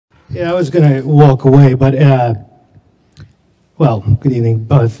Yeah, I was going to walk away, but, well, good evening,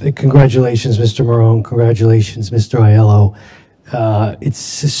 both. Congratulations, Mr. Marone. Congratulations, Mr. Aiello. It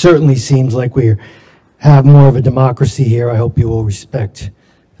certainly seems like we have more of a democracy here. I hope you will respect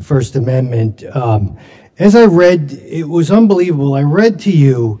the First Amendment. As I read, it was unbelievable. I read to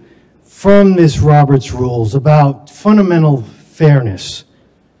you from this Roberts Rules about fundamental fairness,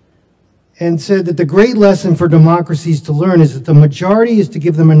 and said that the great lesson for democracies to learn is that the majority is to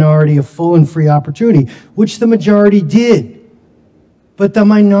give the minority a full and free opportunity, which the majority did. But the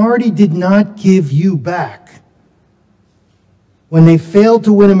minority did not give you back. When they failed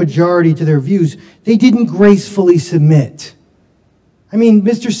to win a majority to their views, they didn't gracefully submit. I mean,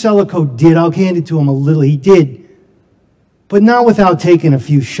 Mr. Sellico did. I'll hand it to him a little. He did. But not without taking a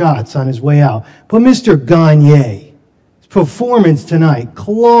few shots on his way out. But Mr. Gagne's performance tonight,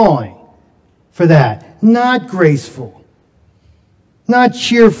 clawing for that, not graceful, not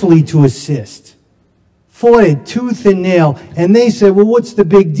cheerfully to assist, fought it tooth and nail, and they said, well, what's the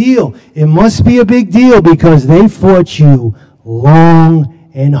big deal? It must be a big deal because they fought you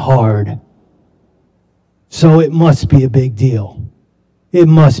long and hard. So it must be a big deal. It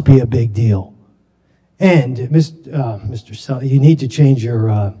must be a big deal. And Mr. Sell, you need to change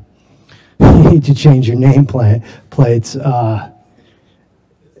your name plates.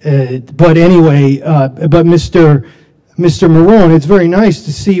 But anyway, but Mr. Marone, it's very nice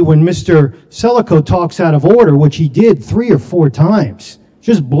to see when Mr. Sellico talks out of order, which he did 3 or 4 times,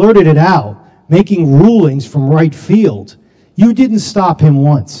 just blurted it out, making rulings from right field. You didn't stop him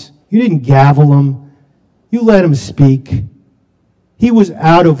once. You didn't gavel him. You let him speak. He was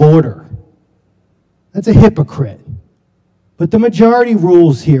out of order. That's a hypocrite. But the majority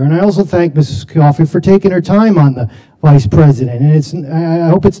rules here, and I also thank Mrs. Coffey for taking her time on the vice president. And I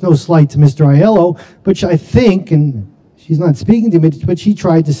hope it's no slight to Mr. Aiello, but I think, and she's not speaking to me, but she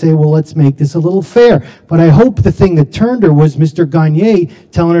tried to say, well, let's make this a little fair. But I hope the thing that turned her was Mr. Gagne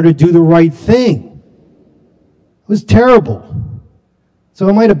telling her to do the right thing. It was terrible. So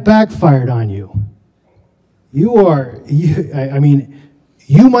it might have backfired on you. I mean,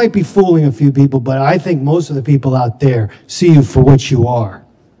 you might be fooling a few people, but I think most of the people out there see you for what you are.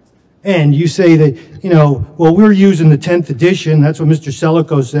 And you say that, well, we're using the 10th edition. That's what Mr.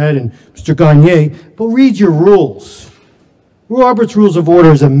 Sellico said and Mr. Gagne. But read your rules. Robert's Rules of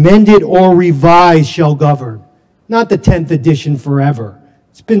Order is amended or revised shall govern, not the 10th edition forever.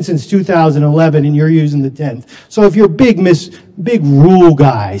 It's been since 2011, and you're using the 10th. So if you're big rule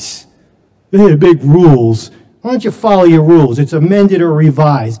guys, big rules, why don't you follow your rules? It's amended or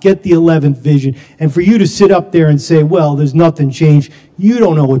revised. Get the 11th vision. And for you to sit up there and say, well, there's nothing changed, you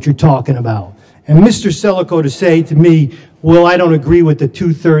don't know what you're talking about. And Mr. Sellico to say to me, well, I don't agree with the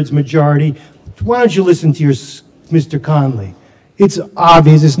 2/3 majority. Why don't you listen to your Mr. Conley? It's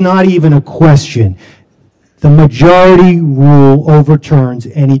obvious. It's not even a question. The majority rule overturns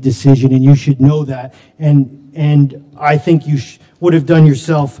any decision, and you should know that. And I think you would have done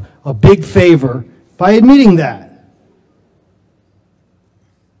yourself a big favor by admitting that.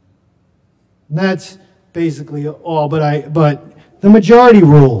 And that's basically all. But the majority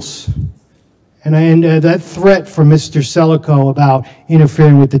rules, and that threat from Mr. Sellico about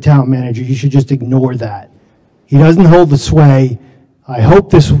interfering with the town manager, you should just ignore that. He doesn't hold the sway. I hope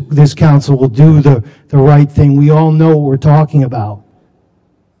this council will do the right thing. We all know what we're talking about.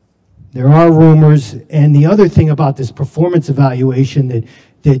 There are rumors, and the other thing about this performance evaluation that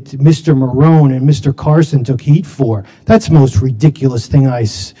Mr. Marone and Mr. Carson took heat for, that's the most ridiculous thing I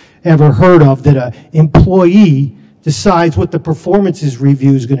ever heard of, that an employee decides what the performances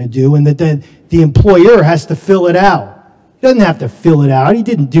review is going to do, and that then the employer has to fill it out. He doesn't have to fill it out. He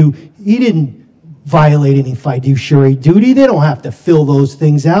didn't violate any fiduciary duty. They don't have to fill those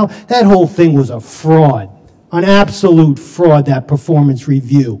things out. That whole thing was a fraud, an absolute fraud, that performance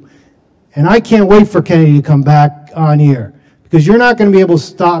review. And I can't wait for Kennedy to come back on here, because you're not going to be able to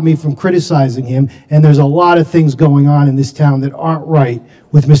stop me from criticizing him, and there's a lot of things going on in this town that aren't right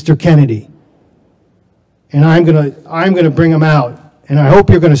with Mr. Kennedy. And I'm going to bring him out, and I hope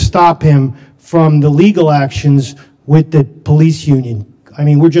you're going to stop him from the legal actions with the police union. I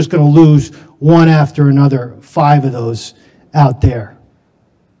mean, we're just going to lose one after another, 5 of those out there.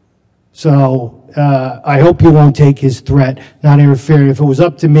 So I hope you won't take his threat, not interfering. If it was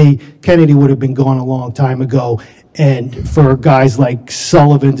up to me, Kennedy would have been gone a long time ago. And for guys like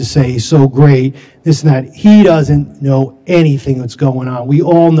Sullivan to say he's so great, this and that, he doesn't know anything that's going on. We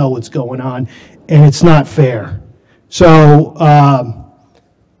all know what's going on, and it's not fair. So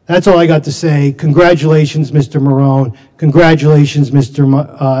that's all I got to say. Congratulations, Mr. Marone. Congratulations, Mr.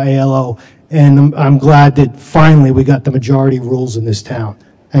 Aiello. And I'm glad that finally we got the majority rules in this town.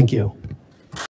 Thank you.